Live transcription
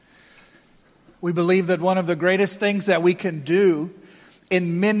We believe that one of the greatest things that we can do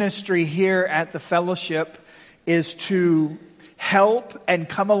in ministry here at the fellowship is to help and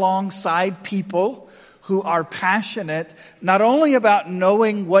come alongside people who are passionate not only about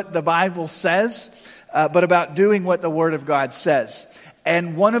knowing what the Bible says, but about doing what the Word of God says.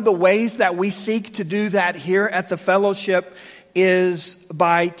 And one of the ways that we seek to do that here at the fellowship is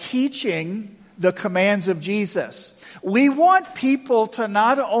by teaching the commands of Jesus. We want people to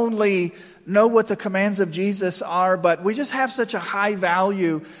not only know what the commands of Jesus are, but we just have such a high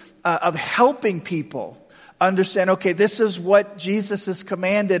value of helping people understand, okay, this is what Jesus has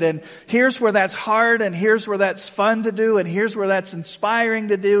commanded, and here's where that's hard, and here's where that's fun to do, and here's where that's inspiring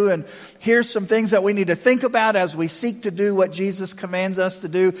to do, and here's some things that we need to think about as we seek to do what Jesus commands us to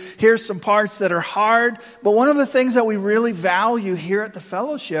do. Here's some parts that are hard. But one of the things that we really value here at the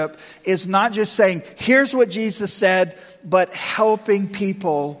fellowship is not just saying, here's what Jesus said, but helping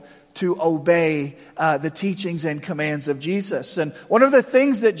people to obey the teachings and commands of Jesus. And one of the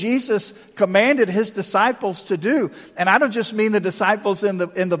things that Jesus commanded his disciples to do, and I don't just mean the disciples in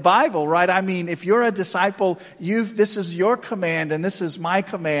the Bible, right? I mean, if you're a disciple, this is your command and this is my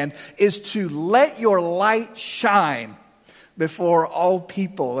command, is to let your light shine before all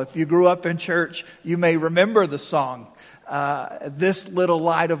people. If you grew up in church, you may remember the song, this little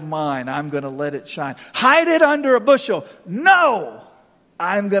light of mine, I'm going to let it shine. Hide it under a bushel. No!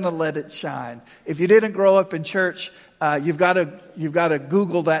 I'm going to let it shine. If you didn't grow up in church, you've got to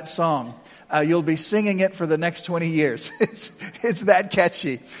Google that song. You'll be singing it for the next 20 years. It's that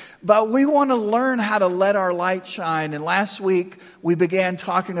catchy. But we want to learn how to let our light shine. And last week, we began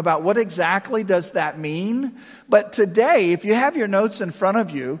talking about what exactly does that mean. But today, if you have your notes in front of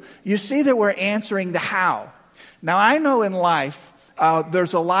you, you see that we're answering the how. Now, I know in life,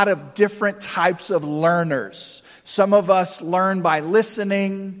 there's a lot of different types of learners. Some of us learn by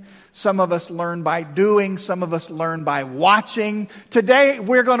listening. Some of us learn by doing. Some of us learn by watching. Today,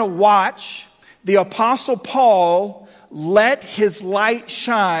 we're going to watch the Apostle Paul let his light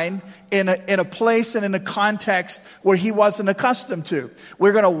shine in a place and in a context where he wasn't accustomed to.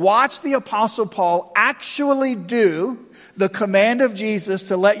 We're going to watch the Apostle Paul actually do the command of Jesus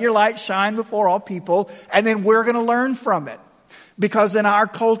to let your light shine before all people, and then we're going to learn from it. Because in our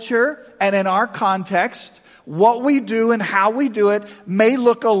culture and in our context, what we do and how we do it may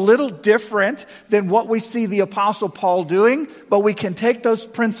look a little different than what we see the Apostle Paul doing, but we can take those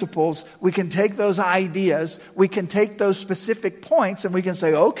principles, we can take those ideas, we can take those specific points, and we can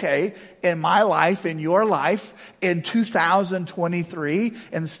say, okay, in my life, in your life, in 2023,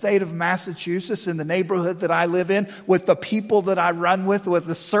 in the state of Massachusetts, in the neighborhood that I live in, with the people that I run with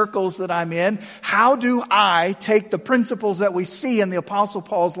the circles that I'm in, how do I take the principles that we see in the Apostle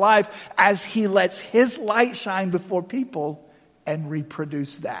Paul's life as he lets his light shine before people and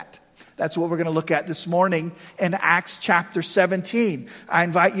reproduce that? That's what we're going to look at this morning in Acts chapter 17. I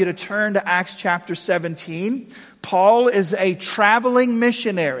invite you to turn to Acts chapter 17. Paul is a traveling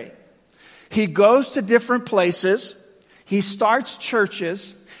missionary. He goes to different places. He starts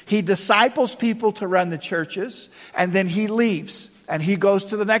churches. He disciples people to run the churches. And then he leaves. And he goes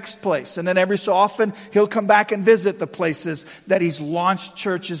to the next place. And then every so often, he'll come back and visit the places that he's launched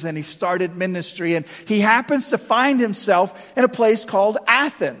churches and he started ministry. And he happens to find himself in a place called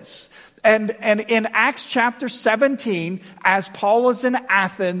Athens. And in Acts chapter 17, as Paul is in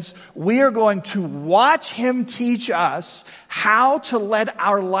Athens, we are going to watch him teach us how to let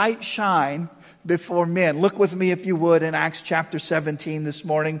our light shine before men. Look with me, if you would, in Acts chapter 17 this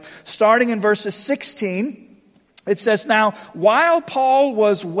morning. Starting in verses 16, it says, "Now, while Paul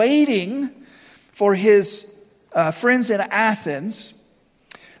was waiting for his friends in Athens,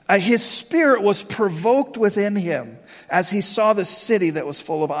 his spirit was provoked within him as he saw the city that was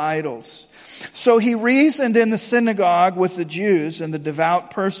full of idols. So he reasoned in the synagogue with the Jews and the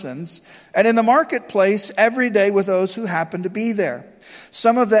devout persons, and in the marketplace every day with those who happened to be there.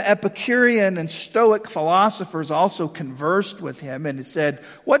 Some of the Epicurean and Stoic philosophers also conversed with him and said,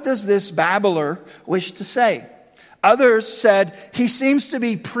 'What does this babbler wish to say?' Others said, 'He seems to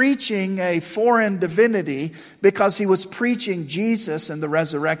be preaching a foreign divinity because he was preaching Jesus and the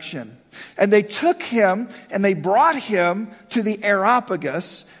resurrection.' And they took him and they brought him to the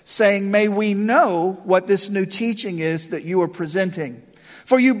Areopagus, saying, 'May we know what this new teaching is that you are presenting?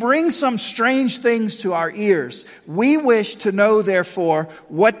 For you bring some strange things to our ears. We wish to know, therefore,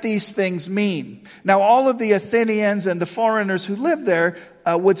 what these things mean.' Now all of the Athenians and the foreigners who lived there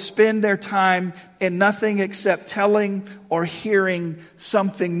would spend their time in nothing except telling or hearing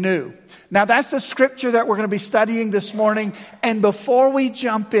something new." Now that's the scripture that we're going to be studying this morning. And before we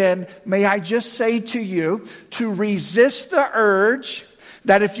jump in, may I just say to you to resist the urge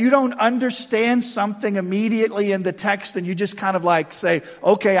That if you don't understand something immediately in the text and you just kind of like say,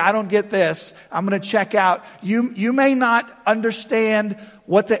 okay, I don't get this, I'm going to check out. You may not understand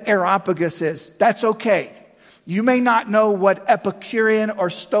what the Areopagus is. That's okay. You may not know what Epicurean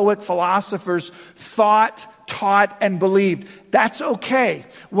or Stoic philosophers thought, taught, and believed. That's okay.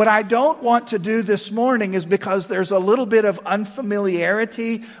 What I don't want to do this morning is, because there's a little bit of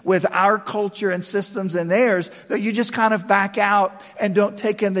unfamiliarity with our culture and systems and theirs, that you just kind of back out and don't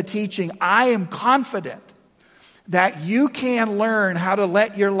take in the teaching. I am confident that you can learn how to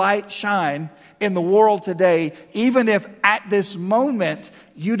let your light shine in the world today, even if at this moment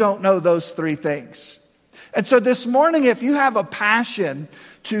you don't know those three things. And so this morning, if you have a passion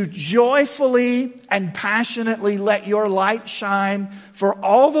to joyfully and passionately let your light shine for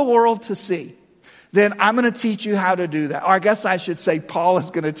all the world to see, then I'm going to teach you how to do that. Or I guess I should say Paul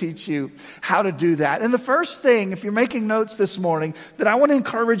is going to teach you how to do that. And the first thing, if you're making notes this morning, that I want to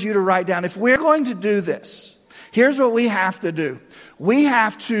encourage you to write down, if we're going to do this, here's what we have to do. We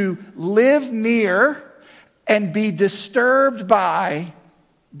have to live near and be disturbed by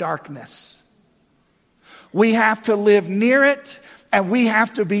darkness. We have to live near it, and we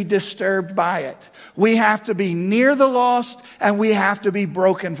have to be disturbed by it. We have to be near the lost, and we have to be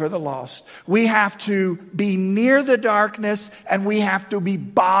broken for the lost. We have to be near the darkness, and we have to be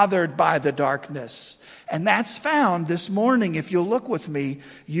bothered by the darkness. And that's found this morning. If you'll look with me,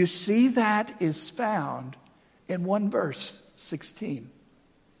 you see that is found in one verse, 16.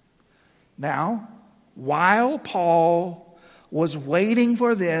 Now, while Paul was waiting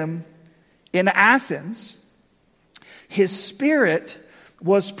for them in Athens, his spirit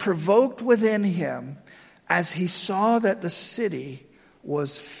was provoked within him as he saw that the city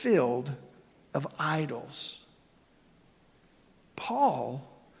was filled of idols. Paul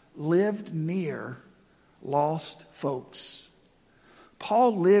lived near lost folks.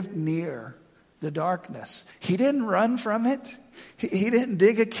 Paul lived near the darkness. He didn't run from it. He didn't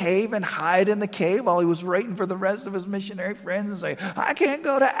dig a cave and hide in the cave while he was waiting for the rest of his missionary friends and say, I can't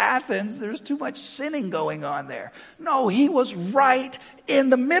go to Athens. There's too much sinning going on there. No, he was right in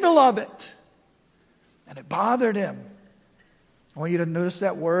the middle of it. And it bothered him. I want you to notice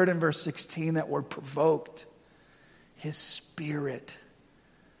that word in verse 16, that word provoked. His spirit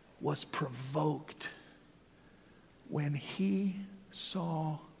was provoked when he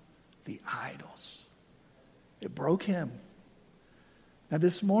saw the idols. It broke him. Now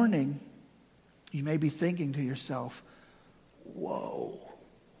this morning, you may be thinking to yourself, whoa,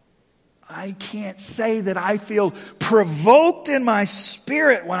 I can't say that I feel provoked in my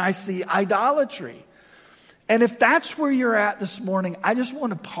spirit when I see idolatry. And if that's where you're at this morning, I just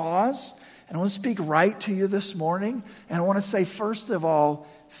want to pause and I want to speak right to you this morning. And I want to say, first of all,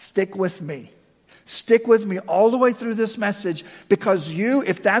 stick with me. Stick with me all the way through this message, because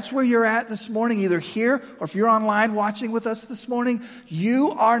if that's where you're at this morning, either here or if you're online watching with us this morning,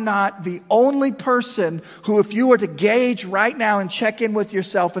 you are not the only person who, if you were to gauge right now and check in with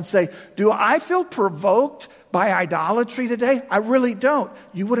yourself and say, do I feel provoked by idolatry today? I really don't.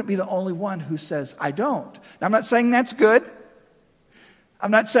 You wouldn't be the only one who says, I don't. Now, I'm not saying that's good.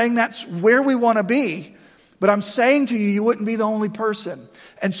 I'm not saying that's where we want to be. But I'm saying to you, you wouldn't be the only person.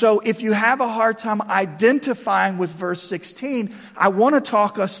 And so if you have a hard time identifying with verse 16, I want to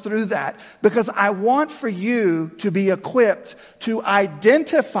talk us through that, because I want for you to be equipped to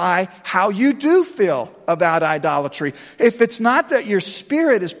identify how you do feel about idolatry. If it's not that your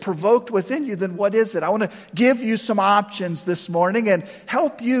spirit is provoked within you, then what is it? I want to give you some options this morning and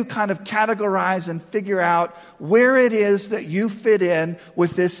help you kind of categorize and figure out where it is that you fit in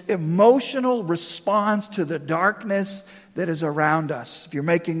with this emotional response to the darkness that is around us. If you're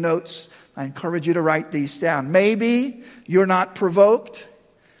making notes, I encourage you to write these down. Maybe you're not provoked.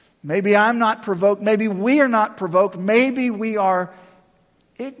 Maybe I'm not provoked. Maybe we are not provoked. Maybe we are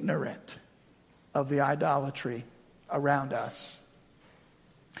ignorant of the idolatry around us.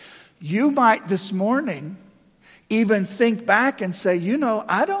 You might this morning even think back and say,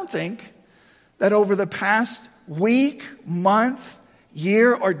 I don't think that over the past week, month,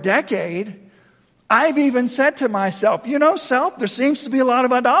 year, or decade, I've even said to myself, self, there seems to be a lot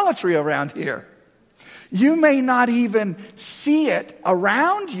of idolatry around here. You may not even see it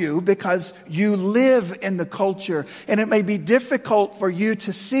around you because you live in the culture, and it may be difficult for you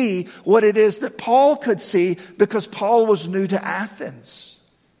to see what it is that Paul could see because Paul was new to Athens.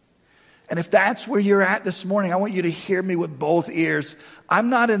 And if that's where you're at this morning, I want you to hear me with both ears. I'm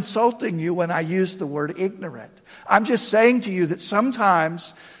not insulting you when I use the word ignorant. I'm just saying to you that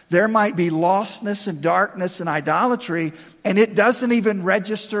sometimes there might be lostness and darkness and idolatry, and it doesn't even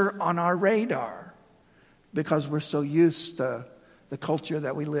register on our radar because we're so used to the culture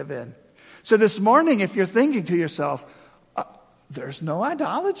that we live in. So this morning, if you're thinking to yourself, there's no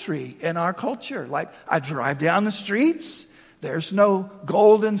idolatry in our culture. Like, I drive down the streets, there's no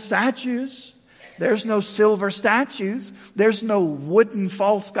golden statues, there's no silver statues, there's no wooden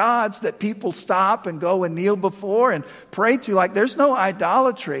false gods that people stop and go and kneel before and pray to. Like, there's no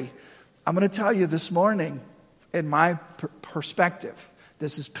idolatry. I'm going to tell you this morning, in my perspective,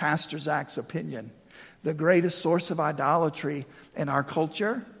 this is Pastor Zach's opinion, the greatest source of idolatry in our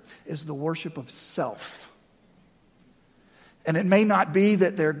culture is the worship of self. And it may not be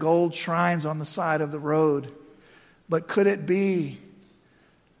that there are gold shrines on the side of the road, but could it be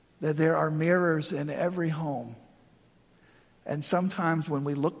that there are mirrors in every home? And sometimes when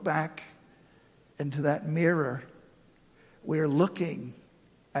we look back into that mirror, we are looking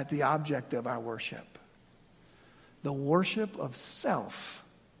at the object of our worship. The worship of self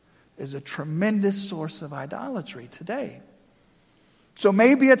is a tremendous source of idolatry today. So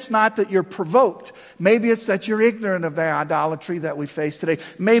maybe it's not that you're provoked. Maybe it's that you're ignorant of the idolatry that we face today.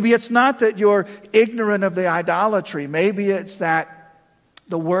 Maybe it's not that you're ignorant of the idolatry. Maybe it's that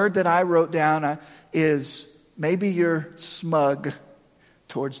the word that I wrote down is maybe you're smug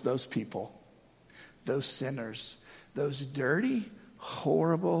towards those people, those sinners, those dirty,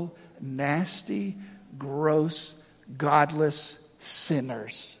 horrible, nasty, gross, godless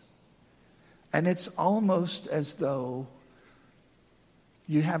sinners. And it's almost as though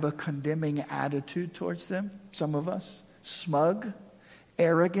you have a condemning attitude towards them, some of us. Smug,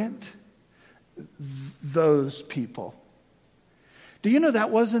 arrogant, those people. Do you know that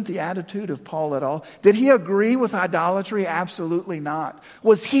wasn't the attitude of Paul at all? Did he agree with idolatry? Absolutely not.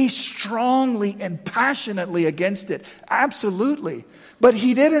 Was he strongly and passionately against it? Absolutely. But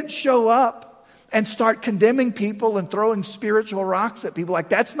he didn't show up and start condemning people and throwing spiritual rocks at people. Like,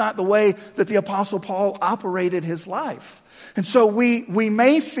 that's not the way that the Apostle Paul operated his life. And so we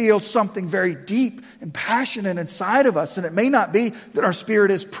may feel something very deep and passionate inside of us. And it may not be that our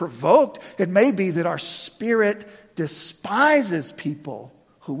spirit is provoked. It may be that our spirit despises people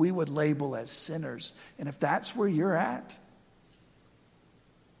who we would label as sinners. And if that's where you're at,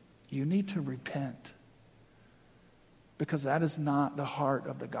 you need to repent. Because that is not the heart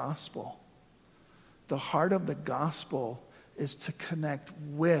of the gospel. The heart of the gospel is to connect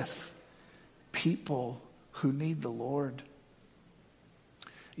with people who need the Lord.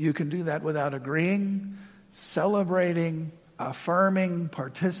 You can do that without agreeing, celebrating, affirming,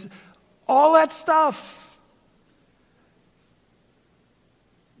 all that stuff.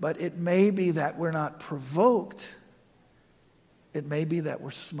 But it may be that we're not provoked. It may be that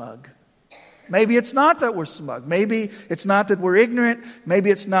we're smug. Maybe it's not that we're smug. Maybe it's not that we're ignorant. Maybe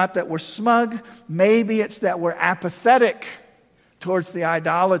it's not that we're smug. Maybe it's that we're apathetic towards the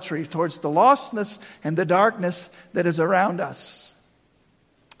idolatry, towards the lostness and the darkness that is around us.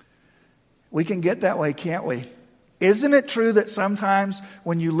 We can get that way, can't we? Isn't it true that sometimes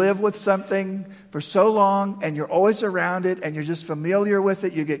when you live with something for so long and you're always around it and you're just familiar with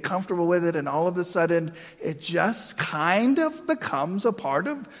it, you get comfortable with it, and all of a sudden it just kind of becomes a part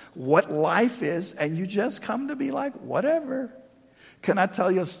of what life is, and you just come to be like, whatever. Can I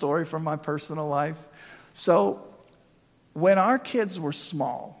tell you a story from my personal life? So when our kids were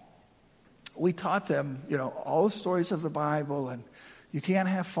small, we taught them, all the stories of the Bible, and you can't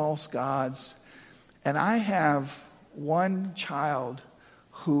have false gods. And I have one child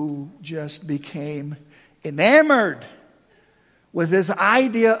who just became enamored with this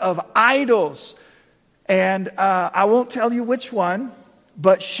idea of idols. And I won't tell you which one,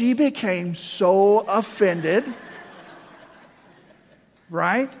 but she became so offended.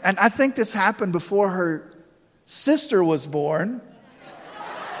 Right? And I think this happened before her sister was born.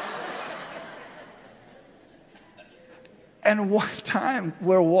 And one time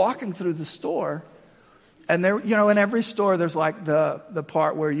we're walking through the store, and there, in every store there's like the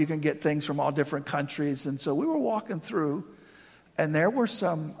part where you can get things from all different countries. And so we were walking through, and there were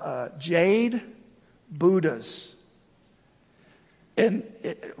some jade Buddhas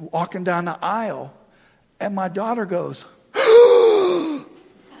walking down the aisle, and my daughter goes,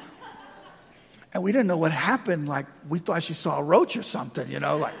 and we didn't know what happened. Like, we thought she saw a roach or something,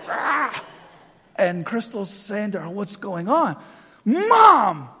 like, ah! And Crystal's saying to her, what's going on?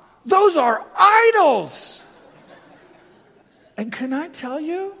 Mom, those are idols. And can I tell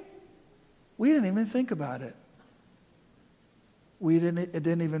you, we didn't even think about it. It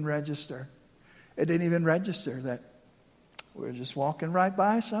didn't even register. It didn't even register that we're just walking right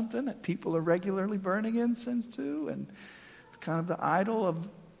by something that people are regularly burning incense to, and kind of the idol of,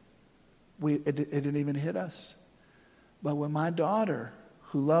 it didn't even hit us. But when my daughter,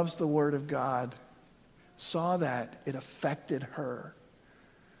 who loves the Word of God, saw that, it affected her.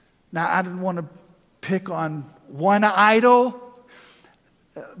 Now, I didn't want to pick on one idol,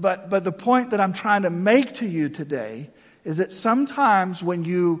 but the point that I'm trying to make to you today is that sometimes when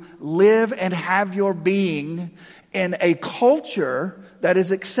you live and have your being in a culture that is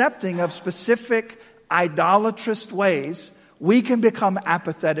accepting of specific idolatrous ways, we can become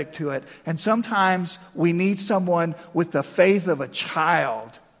apathetic to it. And sometimes we need someone with the faith of a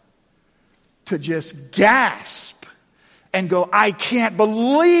child to just gasp and go, I can't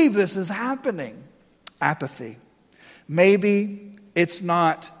believe this is happening. Apathy. Maybe it's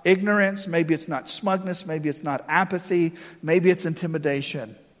not ignorance. Maybe it's not smugness. Maybe it's not apathy. Maybe it's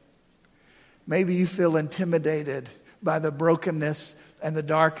intimidation. Maybe you feel intimidated by the brokenness and the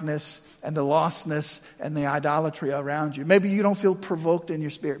darkness and the lostness and the idolatry around you. Maybe you don't feel provoked in your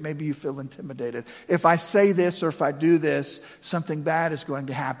spirit. Maybe you feel intimidated. If I say this or if I do this, something bad is going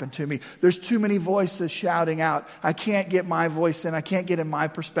to happen to me. There's too many voices shouting out. I can't get my voice in. I can't get in my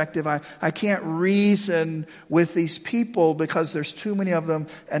perspective. I can't reason with these people because there's too many of them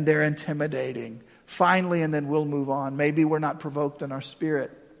and they're intimidating. Finally, and then we'll move on. Maybe we're not provoked in our spirit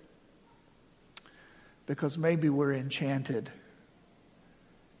because maybe we're enchanted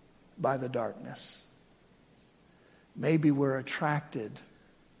by the darkness. Maybe we're attracted.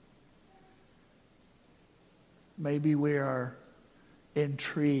 Maybe we are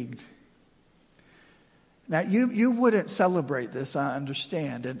intrigued. Now, you wouldn't celebrate this, I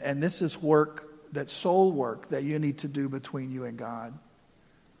understand. And this is work, that soul work that you need to do between you and God.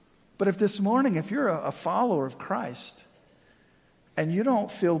 But if this morning, if you're a follower of Christ and you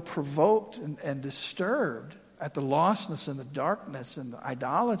don't feel provoked and disturbed at the lostness and the darkness and the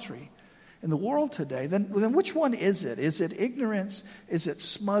idolatry in the world today, then which one is it? Is it ignorance? Is it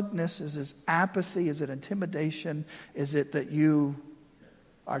smugness? Is it apathy? Is it intimidation? Is it that you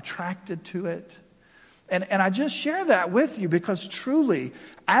are attracted to it? And I just share that with you because truly,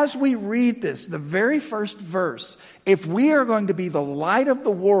 as we read this, the very first verse, if we are going to be the light of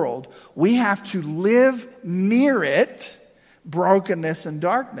the world, we have to live near it, brokenness and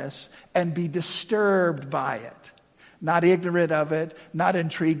darkness, and be disturbed by it. Not ignorant of it, not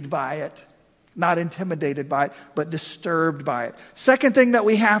intrigued by it, not intimidated by it, but disturbed by it. Second thing that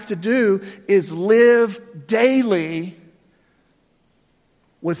we have to do is live daily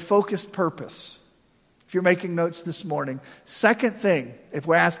with focused purpose. If you're making notes this morning, second thing, if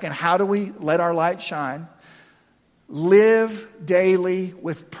we're asking how do we let our light shine, live daily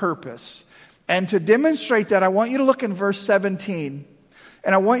with purpose. And to demonstrate that, I want you to look in verse 17.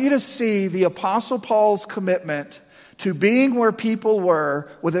 And I want you to see the Apostle Paul's commitment to being where people were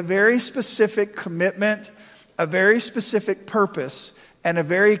with a very specific commitment, a very specific purpose, and a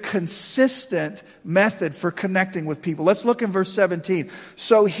very consistent method for connecting with people. Let's look in verse 17.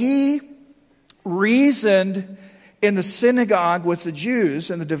 So he reasoned in the synagogue with the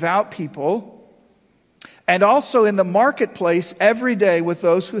Jews and the devout people, and also in the marketplace every day with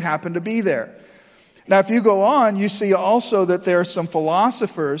those who happened to be there. Now, if you go on, you see also that there are some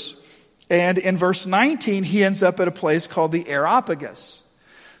philosophers. And in verse 19, he ends up at a place called the Areopagus.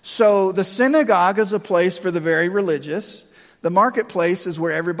 So the synagogue is a place for the very religious. The marketplace is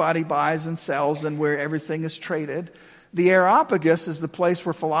where everybody buys and sells and where everything is traded. The Areopagus is the place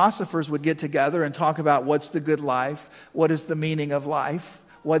where philosophers would get together and talk about what's the good life, what is the meaning of life,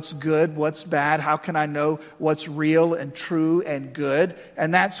 what's good, what's bad, how can I know what's real and true and good.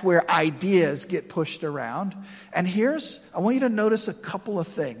 And that's where ideas get pushed around. And I want you to notice a couple of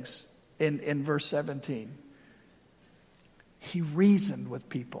things in verse 17. He reasoned with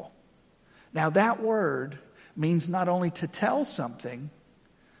people. Now that word means not only to tell something,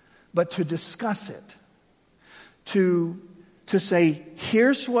 but to discuss it. To say,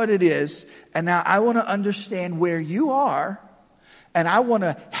 here's what it is, and now I want to understand where you are, and I want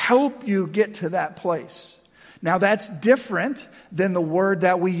to help you get to that place. Now that's different than the word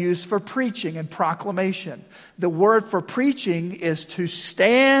that we use for preaching and proclamation. The word for preaching is to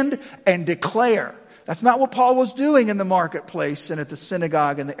stand and declare. That's not what Paul was doing in the marketplace and at the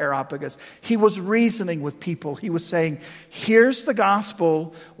synagogue in the Areopagus. He was reasoning with people. He was saying, here's the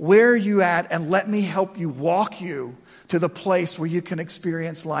gospel, where are you at, and let me help you walk you to the place where you can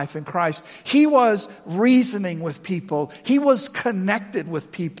experience life in Christ. He was reasoning with people. He was connected with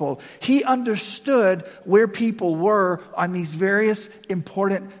people. He understood where people were on these various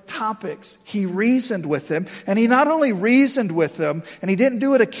important topics. He reasoned with them. And he not only reasoned with them, and he didn't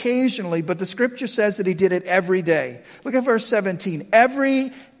do it occasionally, but the scripture says that he did it every day. Look at verse 17.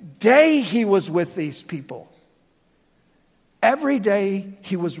 Every day he was with these people. Every day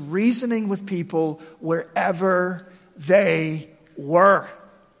he was reasoning with people wherever they were.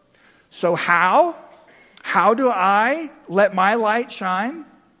 So how? How do I let my light shine?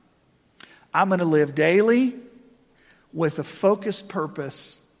 I'm going to live daily with a focused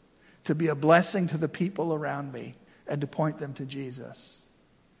purpose to be a blessing to the people around me and to point them to Jesus.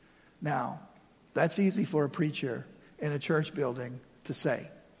 Now, that's easy for a preacher in a church building to say.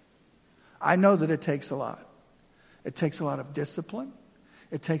 I know that it takes a lot. It takes a lot of discipline.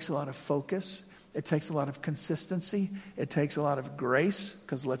 It takes a lot of focus. It takes a lot of consistency. It takes a lot of grace,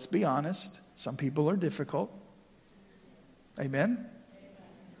 because let's be honest, some people are difficult. Amen?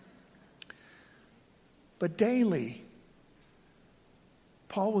 But daily,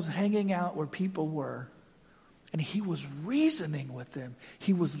 Paul was hanging out where people were, and he was reasoning with them.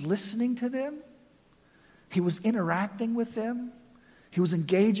 He was listening to them. He was interacting with them. He was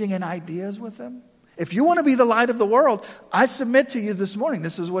engaging in ideas with them. If you want to be the light of the world, I submit to you this morning,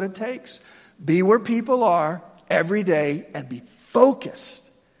 this is what it takes. Be where people are every day and be focused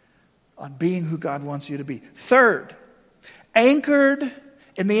on being who God wants you to be. Third, anchored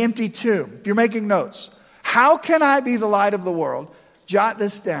in the empty tomb. If you're making notes, how can I be the light of the world? Jot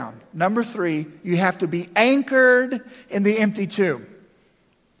this down. Number 3, you have to be anchored in the empty tomb.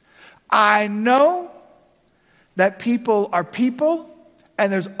 I know that people are people,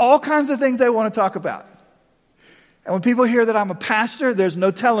 and there's all kinds of things they want to talk about. And when people hear that I'm a pastor, there's no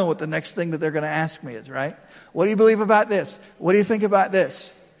telling what the next thing that they're going to ask me is, right? What do you believe about this? What do you think about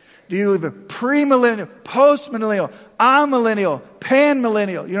this? Do you believe in premillennial, postmillennial, amillennial,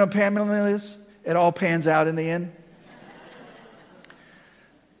 panmillennial? You know what panmillennial is? It all pans out in the end.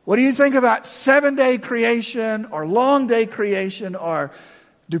 What do you think about 7-day creation or long day creation? Or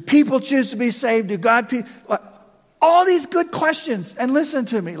do people choose to be saved? Do God... All these good questions. And listen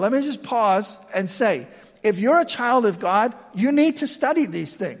to me. Let me just pause and say, if you're a child of God, you need to study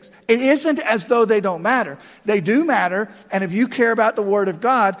these things. It isn't as though they don't matter. They do matter. And if you care about the Word of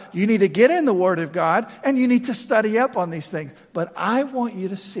God, you need to get in the Word of God and you need to study up on these things. But I want you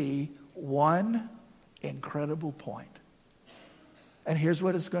to see one incredible point. And here's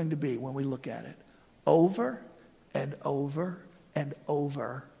what it's going to be when we look at it. Over and over and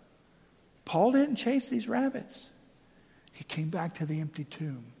over. Paul didn't chase these rabbits. He came back to the empty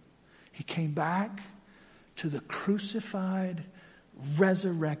tomb. He came back to the crucified,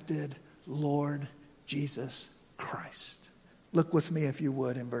 resurrected Lord Jesus Christ. Look with me, if you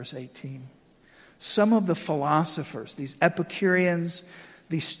would, in verse 18. Some of the philosophers, these Epicureans,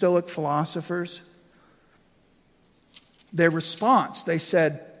 these Stoic philosophers, their response, they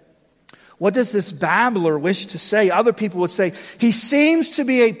said, what does this babbler wish to say? Other people would say, he seems to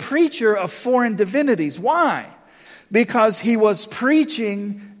be a preacher of foreign divinities. Why? Because he was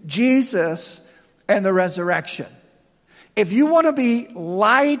preaching Jesus and the resurrection. If you want to be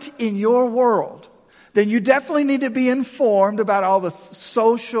light in your world, then you definitely need to be informed about all the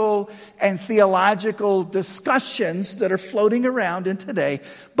social and theological discussions that are floating around in today.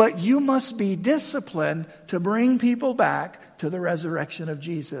 But you must be disciplined to bring people back to the resurrection of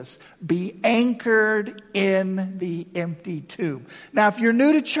Jesus. Be anchored in the empty tomb. Now, if you're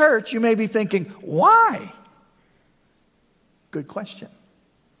new to church, you may be thinking, why? Good question.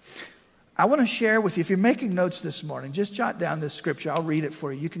 I want to share with you, if you're making notes this morning, just jot down this scripture. I'll read it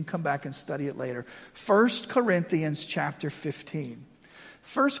for you. You can come back and study it later. 1 Corinthians chapter 15.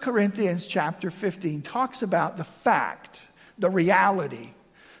 1 Corinthians chapter 15 talks about the fact, the reality,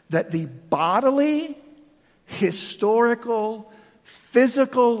 that the bodily, historical,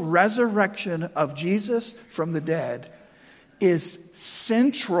 physical resurrection of Jesus from the dead is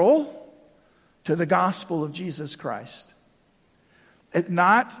central to the gospel of Jesus Christ.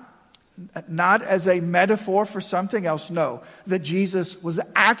 Not as a metaphor for something else, no. That Jesus was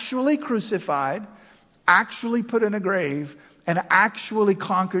actually crucified, actually put in a grave, and actually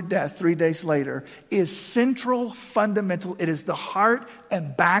conquered death 3 days later is central, fundamental. It is the heart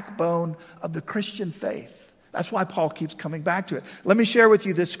and backbone of the Christian faith. That's why Paul keeps coming back to it. Let me share with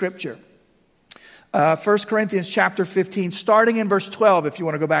you this scripture. 1 Corinthians chapter 15, starting in verse 12, if you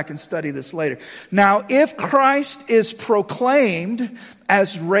want to go back and study this later. Now, if Christ is proclaimed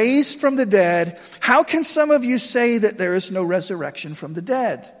as raised from the dead, how can some of you say that there is no resurrection from the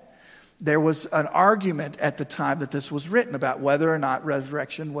dead? There was an argument at the time that this was written about whether or not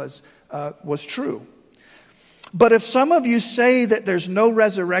resurrection was true. But if some of you say that there's no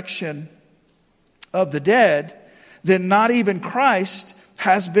resurrection of the dead, then not even Christ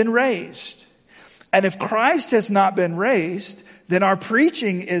has been raised. And if Christ has not been raised, then our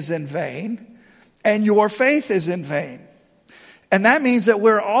preaching is in vain and your faith is in vain. And that means that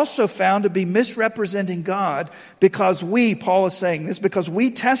we're also found to be misrepresenting God because Paul is saying this, because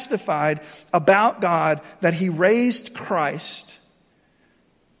we testified about God that he raised Christ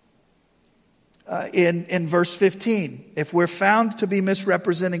in verse 15. If we're found to be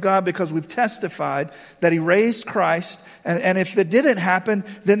misrepresenting God because we've testified that he raised Christ, and if it didn't happen,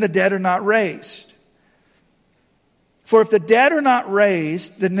 then the dead are not raised. For if the dead are not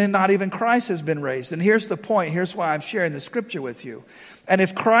raised, then not even Christ has been raised. And here's the point. Here's why I'm sharing the scripture with you. And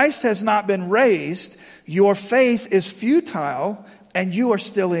if Christ has not been raised, your faith is futile and you are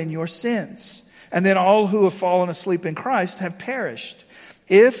still in your sins. And then all who have fallen asleep in Christ have perished.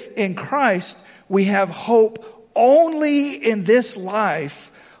 If in Christ we have hope only in this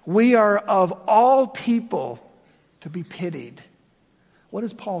life, we are of all people to be pitied. What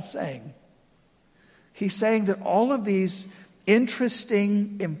is Paul saying? He's saying that all of these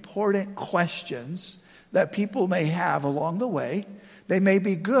interesting, important questions that people may have along the way, they may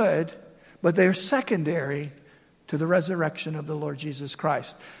be good, but they're secondary to the resurrection of the Lord Jesus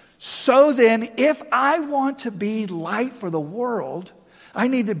Christ. So then, if I want to be light for the world, I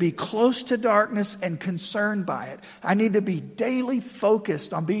need to be close to darkness and concerned by it. I need to be daily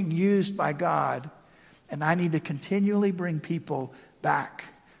focused on being used by God. And I need to continually bring people back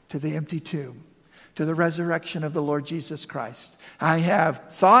to the empty tomb, to the resurrection of the Lord Jesus Christ. I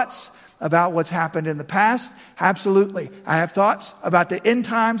have thoughts about what's happened in the past. Absolutely. I have thoughts about the end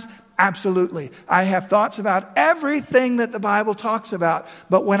times. Absolutely. I have thoughts about everything that the Bible talks about.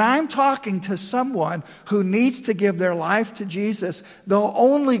 But when I'm talking to someone who needs to give their life to Jesus, the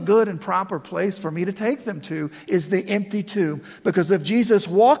only good and proper place for me to take them to is the empty tomb. Because if Jesus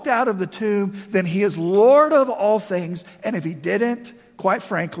walked out of the tomb, then he is Lord of all things. And if he didn't, quite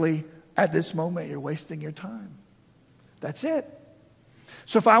frankly, at this moment, you're wasting your time. That's it.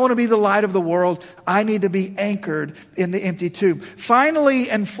 So if I want to be the light of the world, I need to be anchored in the empty tomb. Finally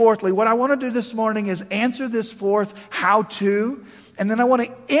and fourthly, what I want to do this morning is answer this fourth how to. And then I want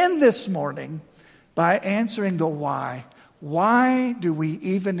to end this morning by answering the why. Why do we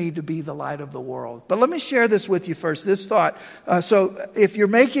even need to be the light of the world? But let me share this with you first, this thought. So if you're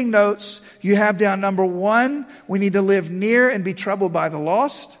making notes, you have down number 1, we need to live near and be troubled by the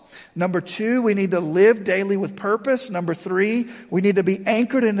lost. Number 2, we need to live daily with purpose. Number 3, we need to be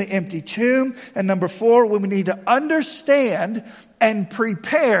anchored in the empty tomb. And number 4, we need to understand and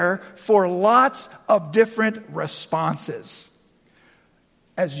prepare for lots of different responses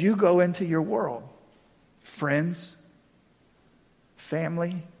as you go into your world. Friends,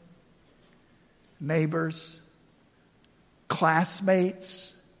 family, neighbors,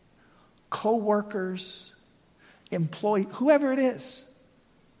 classmates, co-workers, employee, whoever it is.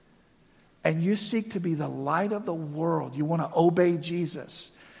 And you seek to be the light of the world. You want to obey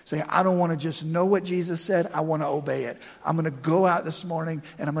Jesus. Say, I don't want to just know what Jesus said. I want to obey it. I'm going to go out this morning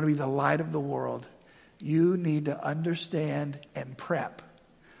and I'm going to be the light of the world. You need to understand and prep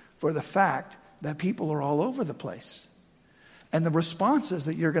for the fact that people are all over the place. And the responses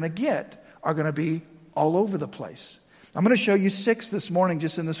that you're going to get are going to be all over the place. I'm going to show you 6 this morning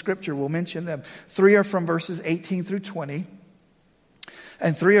just in the scripture. We'll mention them. 3 are from verses 18 through 20.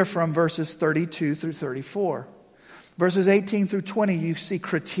 And 3 are from verses 32 through 34. Verses 18 through 20, you see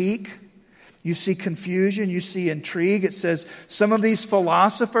critique, you see confusion, you see intrigue. It says some of these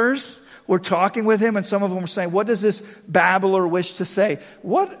philosophers were talking with him and some of them were saying, what does this babbler wish to say?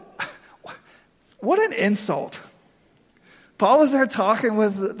 What an insult. Paul is there talking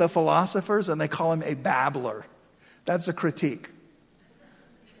with the philosophers and they call him a babbler. That's a critique.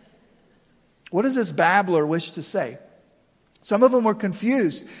 What does this babbler wish to say? Some of them were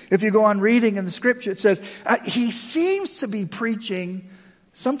confused. If you go on reading in the scripture, it says, he seems to be preaching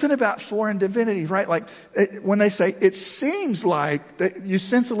something about foreign divinity, right? Like when they say, it seems like, you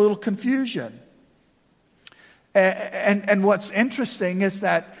sense a little confusion. And what's interesting is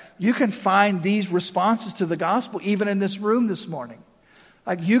that you can find these responses to the gospel even in this room this morning.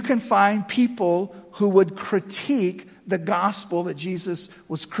 Like you can find people who would critique the gospel that Jesus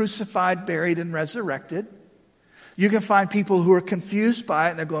was crucified, buried, and resurrected. You can find people who are confused by it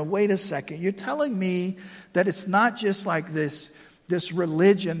and they're going, wait a second, you're telling me that it's not just like this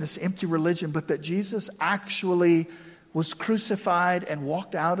religion, this empty religion, but that Jesus actually was crucified and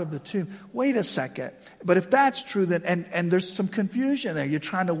walked out of the tomb. Wait a second. But if that's true, then, and there's some confusion there. You're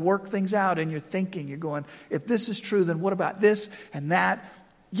trying to work things out in your thinking. You're going, if this is true, then what about this and that?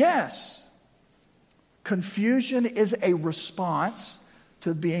 Yes. Confusion is a response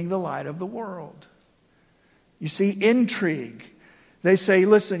to being the light of the world. You see intrigue. They say,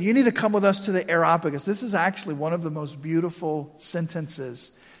 listen, you need to come with us to the Areopagus. This is actually one of the most beautiful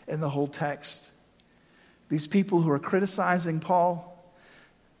sentences in the whole text. These people who are criticizing Paul,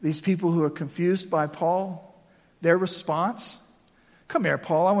 these people who are confused by Paul, their response, come here,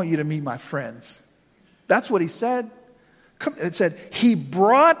 Paul, I want you to meet my friends. That's what he said. It said, he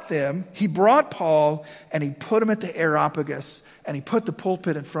brought Paul, and he put him at the Areopagus, and he put the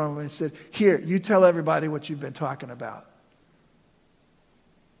pulpit in front of him and said, here, you tell everybody what you've been talking about.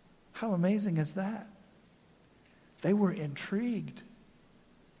 How amazing is that? They were intrigued.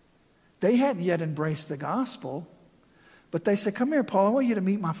 They hadn't yet embraced the gospel, but they said, come here, Paul, I want you to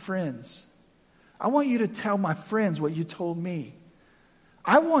meet my friends. I want you to tell my friends what you told me.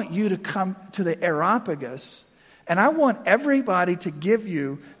 I want you to come to the Areopagus, and I want everybody to give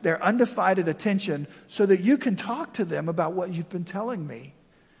you their undivided attention so that you can talk to them about what you've been telling me.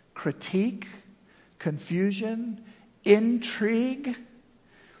 Critique, confusion, intrigue.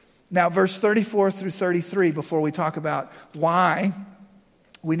 Now, verse 34 through 33, before we talk about why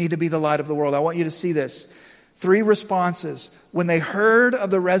we need to be the light of the world, I want you to see this. 3 responses. When they heard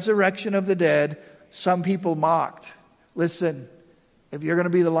of the resurrection of the dead, some people mocked. Listen, if you're going to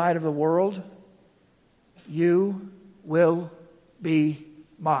be the light of the world, you will be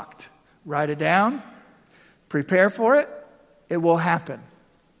mocked. Write it down. Prepare for it. It will happen.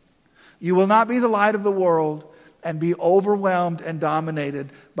 You will not be the light of the world and be overwhelmed and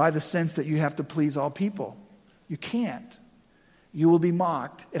dominated by the sense that you have to please all people. You can't. You will be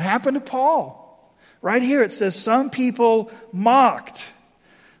mocked. It happened to Paul. Right here it says some people mocked.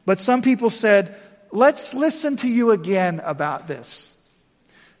 But some people said, let's listen to you again about this.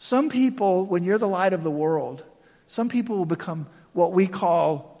 Some people, when you're the light of the world, some people will become what we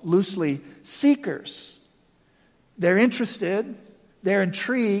call loosely seekers. They're interested. They're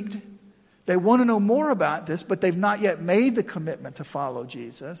intrigued. They want to know more about this, but they've not yet made the commitment to follow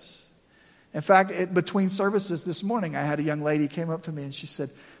Jesus. In fact, between services this morning, I had a young lady came up to me and she said,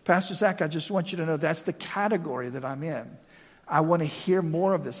 Pastor Zach, I just want you to know that's the category that I'm in. I want to hear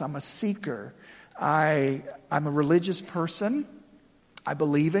more of this. I'm a seeker. I'm a religious person. I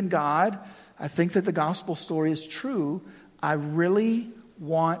believe in God. I think that the gospel story is true. I really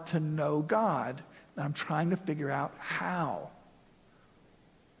want to know God. And I'm trying to figure out how.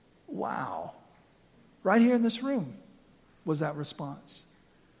 Wow. Right here in this room was that response.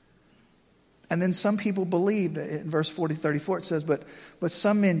 And then some people believed. In verse 34 it says, but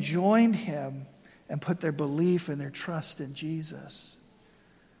some men joined him and put their belief and their trust in Jesus.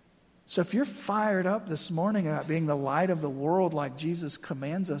 So if you're fired up this morning about being the light of the world like Jesus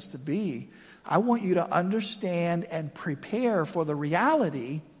commands us to be, I want you to understand and prepare for the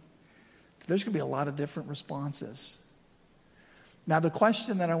reality that there's going to be a lot of different responses. Now, the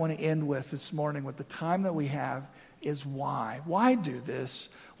question that I want to end with this morning, with the time that we have, is why? Why do this?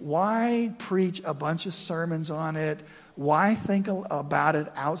 Why preach a bunch of sermons on it? Why think about it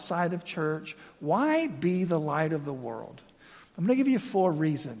outside of church? Why be the light of the world? I'm going to give you 4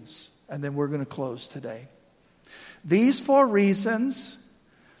 reasons, and then we're going to close today. These 4 reasons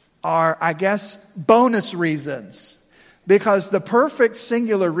are, I guess, bonus reasons, because the perfect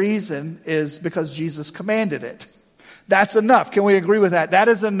singular reason is because Jesus commanded it. That's enough. Can we agree with that? That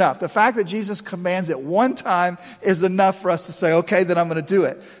is enough. The fact that Jesus commands it one time is enough for us to say, okay, then I'm going to do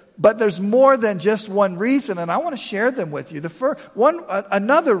it. But there's more than just one reason, and I want to share them with you.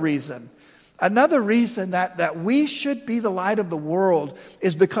 Another reason that we should be the light of the world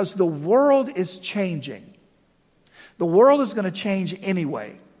is because the world is changing. The world is going to change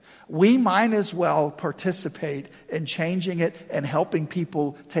anyway. We might as well participate in changing it and helping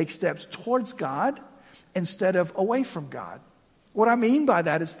people take steps towards God instead of away from God. What I mean by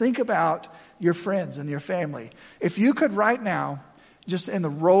that is think about your friends and your family. If you could right now, just in the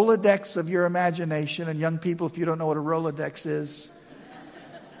Rolodex of your imagination, and young people, if you don't know what a Rolodex is,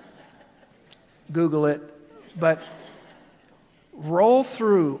 Google it, but roll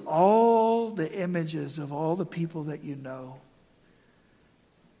through all the images of all the people that you know.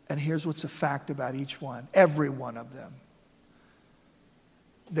 And here's what's a fact about each one, every one of them.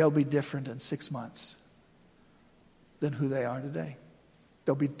 They'll be different in 6 months than who they are today.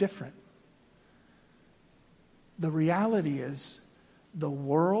 They'll be different. The reality is the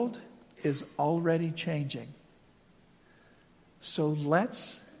world is already changing. So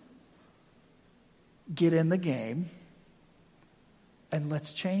let's get in the game and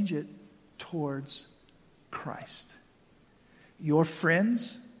let's change it towards Christ. Your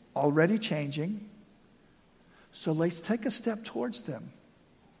friends already changing, so let's take a step towards them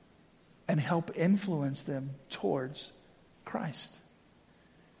and help influence them towards Christ.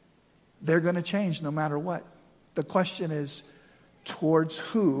 They're going to change no matter what. The question is, towards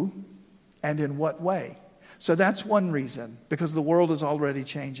who and in what way? So that's one reason, because the world is already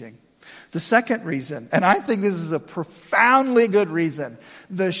changing. The second reason, and I think this is a profoundly good reason,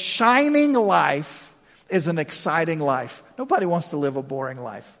 the shining life is an exciting life. Nobody wants to live a boring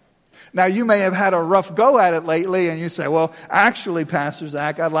life. Now, you may have had a rough go at it lately, and you say, well, actually, Pastor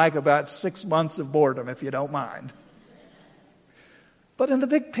Zach, I'd like about 6 months of boredom, if you don't mind. But in the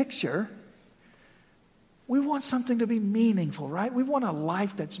big picture, we want something to be meaningful, right? We want a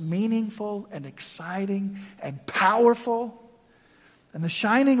life that's meaningful and exciting and powerful. And the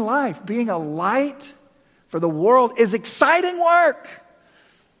shining life, being a light for the world, is exciting work.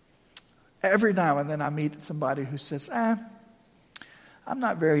 Every now and then I meet somebody who says, I'm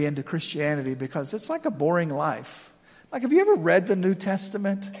not very into Christianity because it's like a boring life. Like, have you ever read the New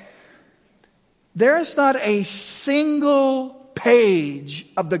Testament? There is not a single page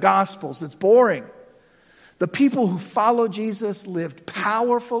of the Gospels that's boring. The people who follow Jesus lived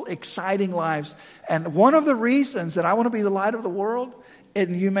powerful, exciting lives. And one of the reasons that I want to be the light of the world,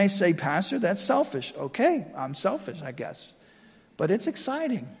 and you may say, Pastor, that's selfish. Okay, I'm selfish, I guess. But it's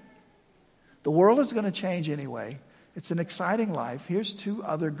exciting. The world is going to change anyway. It's an exciting life. Here's 2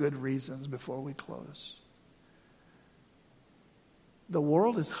 other good reasons before we close. The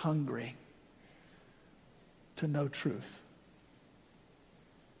world is hungry to know truth.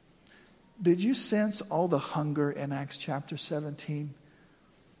 Did you sense all the hunger in Acts chapter 17?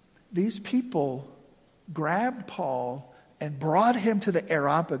 These people grabbed Paul and brought him to the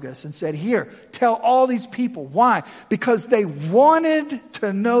Areopagus and said, here, tell all these people. Why? Because they wanted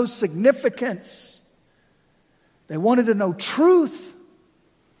to know significance. They wanted to know truth.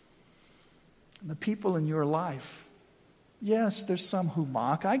 And the people in your life, yes, there's some who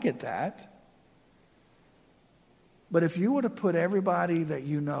mock. I get that. But if you were to put everybody that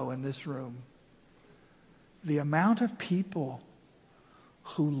you know in this room, the amount of people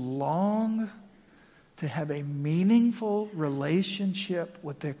who long to have a meaningful relationship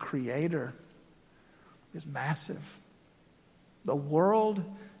with their Creator is massive. The world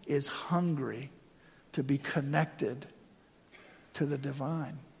is hungry to be connected to the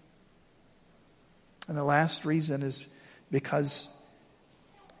divine. And the last reason is because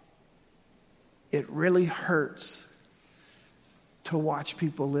it really hurts to watch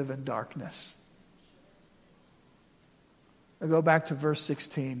people live in darkness. I go back to verse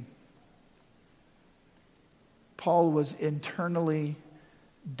 16. Paul was internally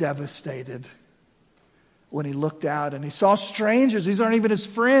devastated when he looked out and he saw strangers. These aren't even his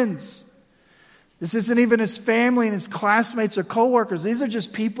friends. This isn't even his family and his classmates or coworkers. These are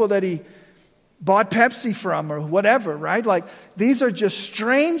just people that he bought Pepsi from or whatever, right? Like, these are just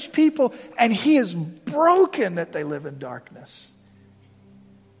strange people, and he is broken that they live in darkness.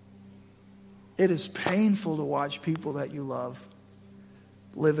 It is painful to watch people that you love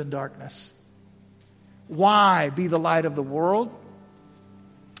live in darkness. Why be the light of the world?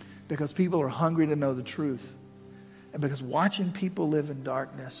 Because people are hungry to know the truth. And because watching people live in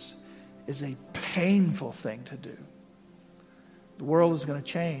darkness is a painful thing to do. The world is going to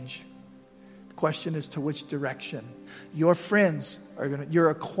change. The question is to which direction. Your friends are going to, your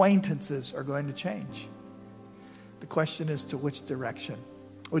acquaintances are going to change. The question is to which direction.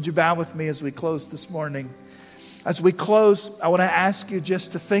 Would you bow with me as we close this morning? As we close, I want to ask you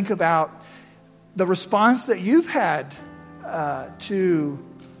just to think about the response that you've had to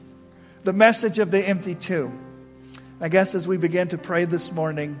the message of the empty tomb. I guess as we begin to pray this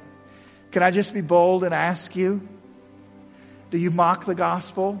morning, can I just be bold and ask you, do you mock the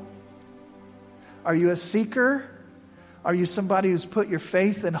gospel? Are you a seeker? Are you somebody who's put your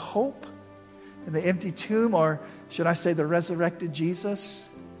faith and hope in the empty tomb, or should I say the resurrected Jesus?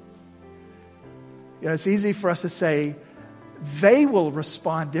 You know, it's easy for us to say they will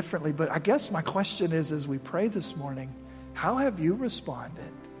respond differently, but I guess my question is, as we pray this morning, how have you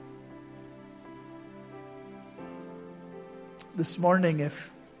responded? This morning,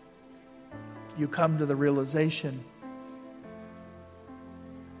 if you come to the realization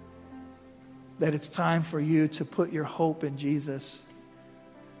that it's time for you to put your hope in Jesus,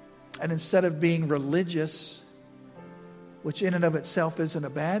 and instead of being religious, which in and of itself isn't a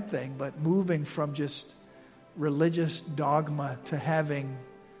bad thing, but moving from just religious dogma to having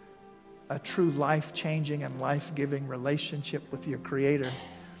a true life-changing and life-giving relationship with your Creator,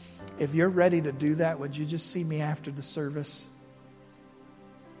 if you're ready to do that, would you just see me after the service?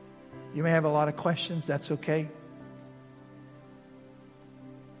 You may have a lot of questions. That's okay.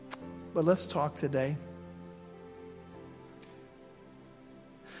 But let's talk today.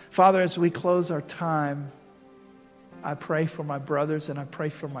 Father, as we close our time, I pray for my brothers and I pray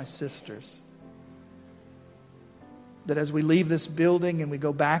for my sisters, that as we leave this building and we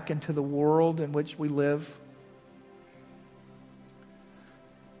go back into the world in which we live,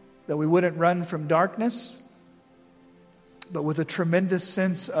 that we wouldn't run from darkness, but with a tremendous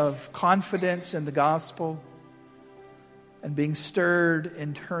sense of confidence in the gospel, and being stirred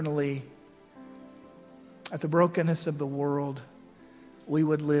internally at the brokenness of the world, we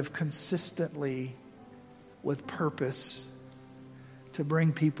would live consistently with purpose to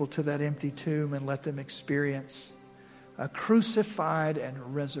bring people to that empty tomb and let them experience a crucified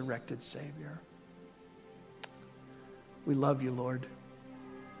and resurrected Savior. We love you, Lord.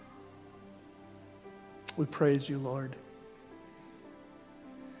 We praise you, Lord.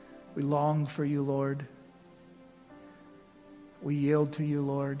 We long for you, Lord. We yield to you,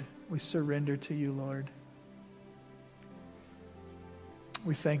 Lord. We surrender to you, Lord.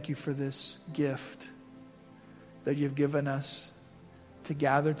 We thank you for this gift that you've given us to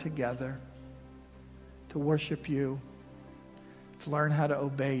gather together, to worship you, to learn how to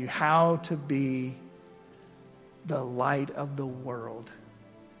obey you, how to be the light of the world.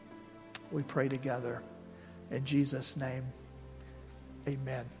 We pray together in Jesus' name.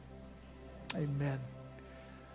 Amen. Amen.